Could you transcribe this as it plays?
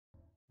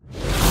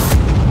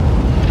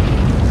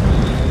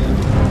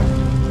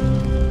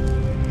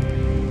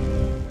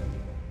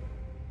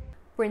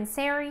Prince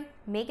Harry,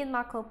 Meghan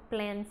Markle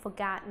plan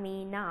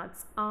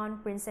forget-me-nots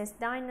on Princess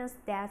Diana's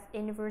death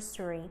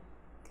anniversary.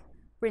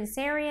 Prince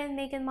Harry and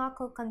Meghan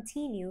Markle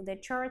continue their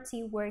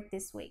charity work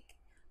this week,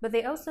 but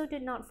they also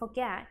did not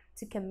forget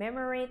to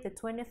commemorate the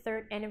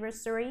 23rd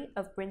anniversary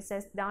of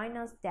Princess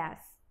Diana's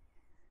death.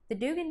 The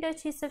Duke and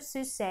Duchess of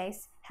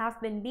Sussex have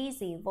been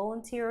busy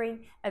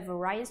volunteering at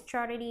various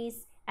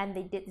charities, and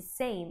they did the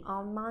same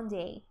on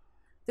Monday.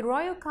 The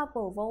royal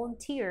couple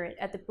volunteered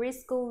at the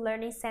Preschool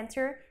Learning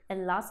Center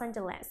in Los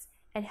Angeles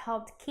and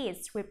helped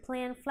kids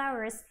replant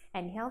flowers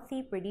and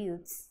healthy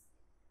produce.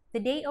 The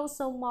day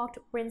also marked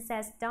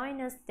Princess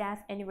Diana's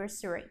death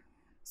anniversary,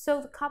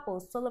 so the couple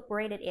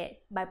celebrated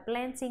it by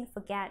planting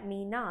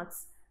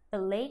forget-me-nots, the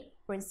late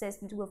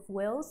Princess of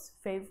Wales'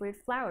 favorite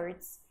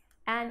flowers,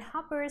 and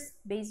Harper's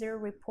Bazaar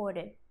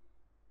reported.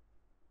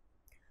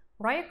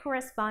 Royal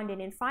correspondent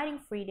and Fighting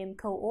Freedom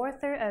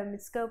co-author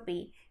Omid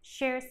Scobie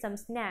shared some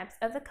snaps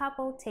of the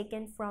couple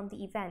taken from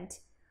the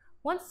event.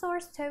 One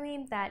source told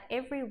him that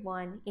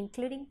everyone,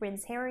 including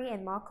Prince Harry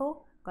and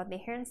Markle, got their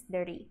hands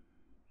dirty.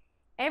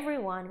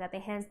 Everyone got their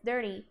hands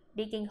dirty,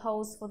 digging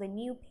holes for the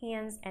new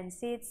pans and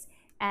seats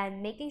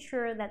and making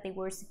sure that they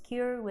were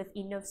secure with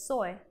enough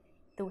soil,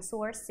 the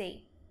source said.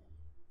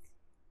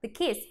 The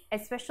kids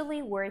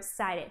especially were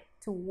excited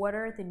to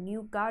water the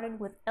new garden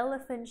with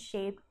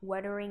elephant-shaped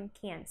watering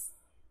cans.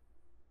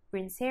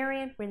 Prince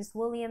Harry and Prince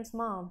William's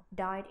mom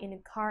died in a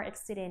car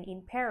accident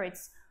in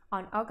Paris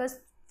on August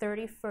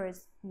 31,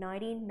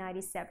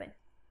 1997.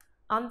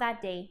 On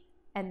that day,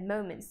 and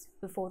moments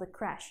before the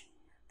crash,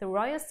 the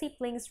royal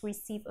siblings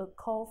received a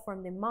call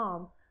from their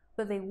mom,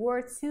 but they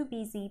were too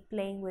busy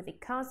playing with their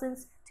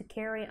cousins to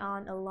carry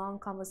on a long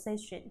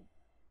conversation.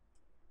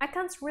 I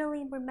can't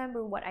really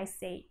remember what I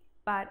said,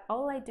 but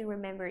all I do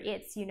remember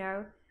is,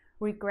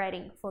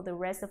 regretting for the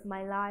rest of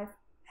my life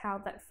how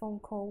that phone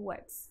call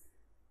was,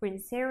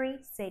 Prince Harry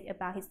said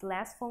about his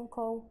last phone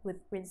call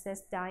with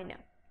Princess Diana.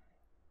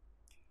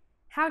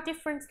 How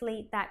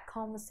differently that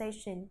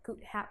conversation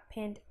could have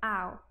panned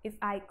out if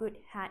I could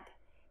had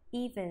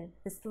even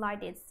the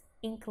slightest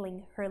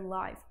inkling her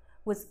life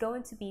was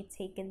going to be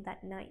taken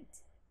that night.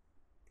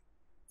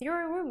 There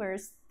are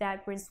rumors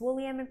that Prince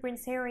William and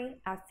Prince Harry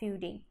are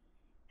feuding.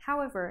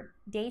 However,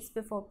 days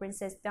before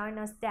Princess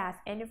Diana's death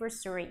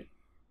anniversary,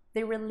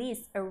 they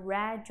released a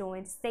rare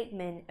joint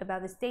statement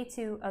about the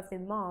statue of their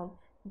mom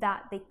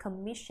that they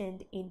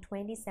commissioned in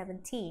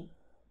 2017.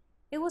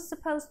 It was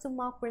supposed to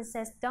mark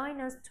Princess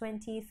Diana's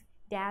 20th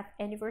death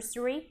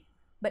anniversary,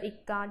 but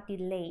it got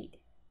delayed.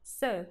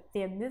 So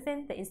they are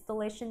moving the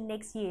installation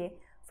next year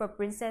for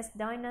Princess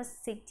Diana's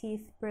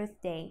 60th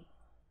birthday.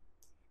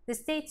 The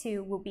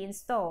statue will be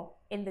installed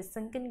in the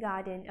sunken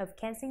garden of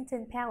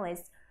Kensington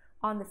Palace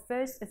on the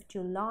 1st of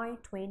July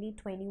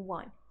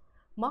 2021,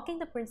 marking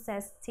the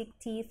princess'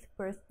 60th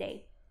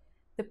birthday.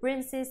 The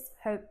princess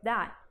hoped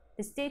that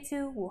the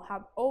statue will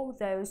help all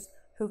those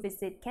who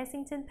visit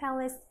Kensington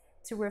Palace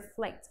to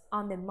reflect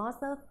on their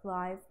mother's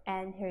life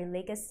and her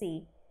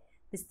legacy.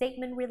 The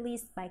statement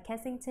released by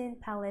Kensington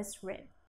Palace read,